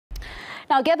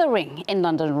Now, gathering in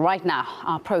London right now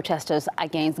are protesters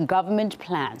against government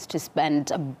plans to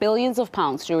spend billions of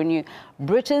pounds to renew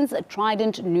Britain's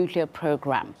Trident nuclear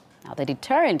program. Now, the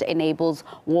deterrent enables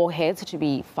warheads to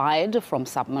be fired from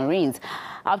submarines.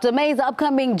 After May's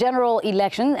upcoming general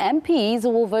election, MPs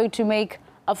will vote to make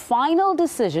a final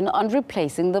decision on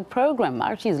replacing the program.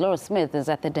 RT's Laura Smith is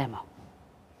at the demo.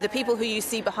 The people who you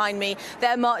see behind me,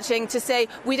 they're marching to say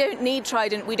we don't need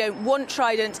Trident, we don't want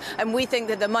Trident, and we think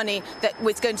that the money that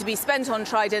was going to be spent on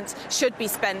Trident should be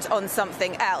spent on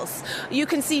something else. You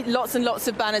can see lots and lots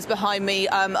of banners behind me.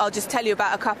 I'll just tell you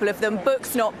about a couple of them.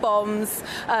 Books, not bombs.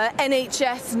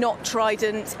 NHS, not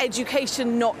Trident.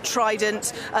 Education, not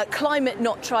Trident. Climate,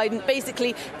 not Trident.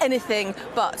 Basically anything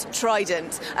but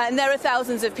Trident. And there are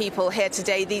thousands of people here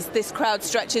today. This crowd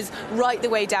stretches right the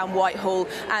way down Whitehall,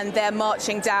 and they're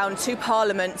marching down to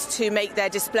Parliament to make their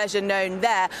displeasure known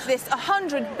there. This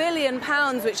 £100 billion,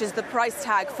 which is the price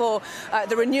tag for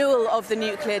the renewal of the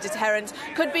nuclear deterrent,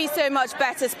 could be so much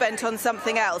better spent on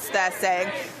something else, they're saying.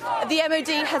 The MOD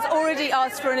has already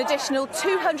asked for an additional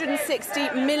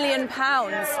 £260 million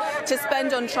to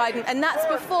spend on Trident, and that's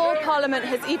before Parliament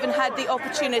has even had the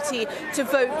opportunity to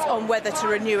vote on whether to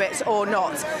renew it or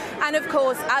not. And of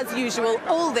course, as usual,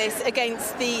 all this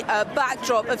against the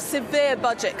backdrop of severe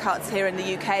budget cuts here in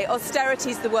the UK. Austerity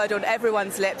is the word on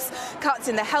everyone's lips. Cuts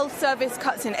in the health service,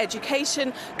 cuts in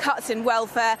education, cuts in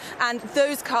welfare, and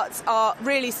those cuts are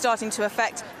really starting to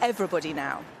affect everybody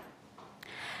now.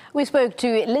 We spoke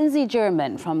to Lindsay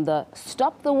German from the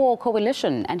Stop the War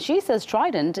coalition, and she says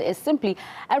Trident is simply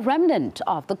a remnant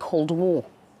of the Cold War.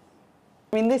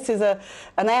 I mean, this is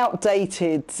an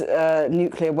outdated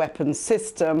nuclear weapons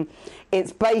system.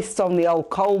 It's based on the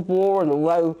old Cold War, and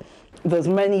although there's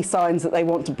many signs that they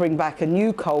want to bring back a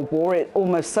new Cold War, it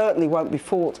almost certainly won't be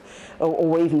fought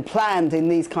or even planned in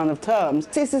these kind of terms.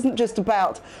 This isn't just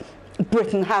about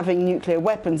Britain having nuclear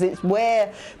weapons, it's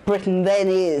where Britain then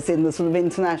is in the sort of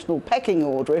international pecking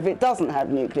order if it doesn't have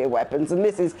nuclear weapons, and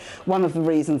this is one of the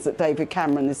reasons that David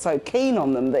Cameron is so keen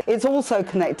on them. It's also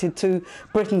connected to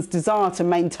Britain's desire to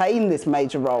maintain this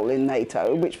major role in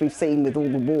NATO, which we've seen with all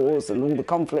the wars and all the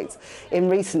conflicts in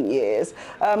recent years,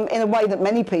 in a way that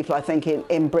many people, I think,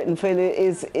 in Britain feel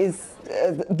is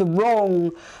the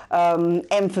wrong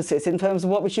emphasis in terms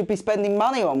of what we should be spending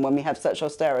money on when we have such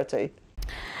austerity.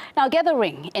 Now,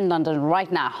 gathering in London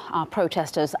right now are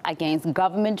protesters against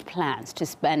government plans to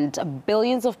spend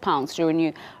billions of pounds to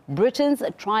renew Britain's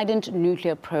Trident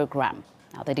nuclear program.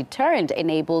 Now, the deterrent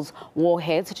enables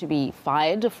warheads to be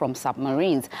fired from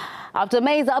submarines. After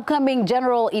May's upcoming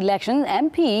general election,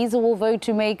 MPs will vote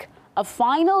to make a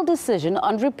final decision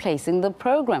on replacing the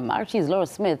program. RT's Laura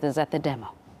Smith is at the demo.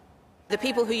 The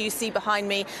people who you see behind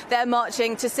me, they're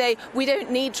marching to say we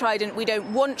don't need Trident, we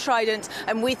don't want Trident,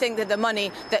 and we think that the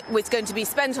money that was going to be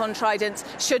spent on Trident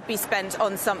should be spent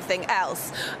on something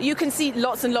else. You can see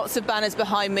lots and lots of banners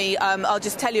behind me. I'll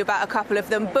just tell you about a couple of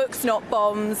them. Books, not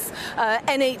bombs.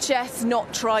 NHS,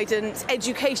 not Trident.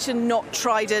 Education, not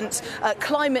Trident.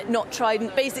 Climate, not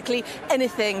Trident. Basically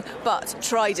anything but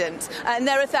Trident. And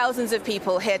there are thousands of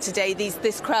people here today.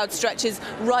 This crowd stretches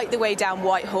right the way down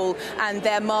Whitehall, and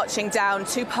they're marching down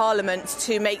to Parliament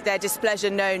to make their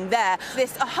displeasure known there.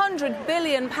 This £100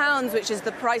 billion, which is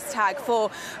the price tag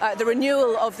for the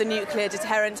renewal of the nuclear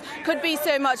deterrent, could be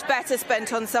so much better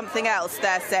spent on something else,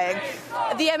 they're saying.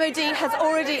 The MOD has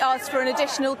already asked for an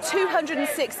additional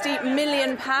 £260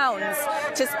 million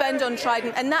to spend on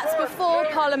Trident, and that's before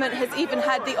Parliament has even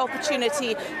had the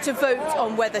opportunity to vote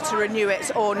on whether to renew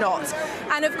it or not.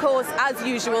 And of course, as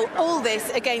usual, all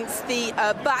this against the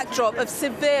backdrop of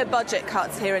severe budget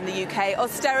cuts here in the UK.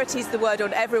 Austerity is the word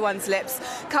on everyone's lips.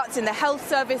 Cuts in the health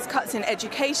service, cuts in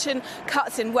education,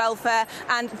 cuts in welfare,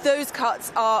 and those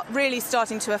cuts are really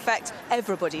starting to affect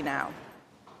everybody now.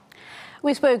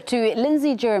 We spoke to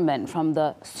Lindsay German from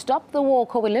the Stop the War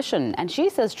coalition, and she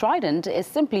says Trident is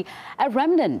simply a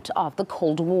remnant of the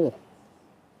Cold War.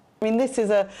 I mean, this is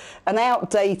an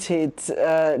outdated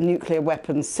nuclear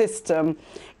weapons system.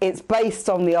 It's based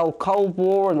on the old Cold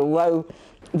War, and although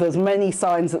there's many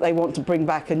signs that they want to bring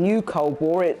back a new Cold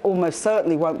War, it almost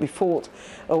certainly won't be fought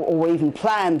or even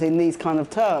planned in these kind of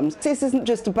terms. This isn't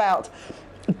just about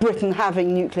Britain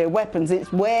having nuclear weapons,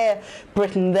 it's where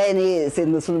Britain then is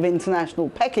in the sort of international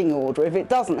pecking order if it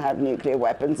doesn't have nuclear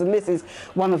weapons, and this is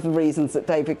one of the reasons that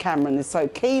David Cameron is so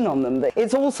keen on them.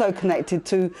 It's also connected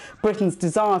to Britain's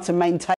desire to maintain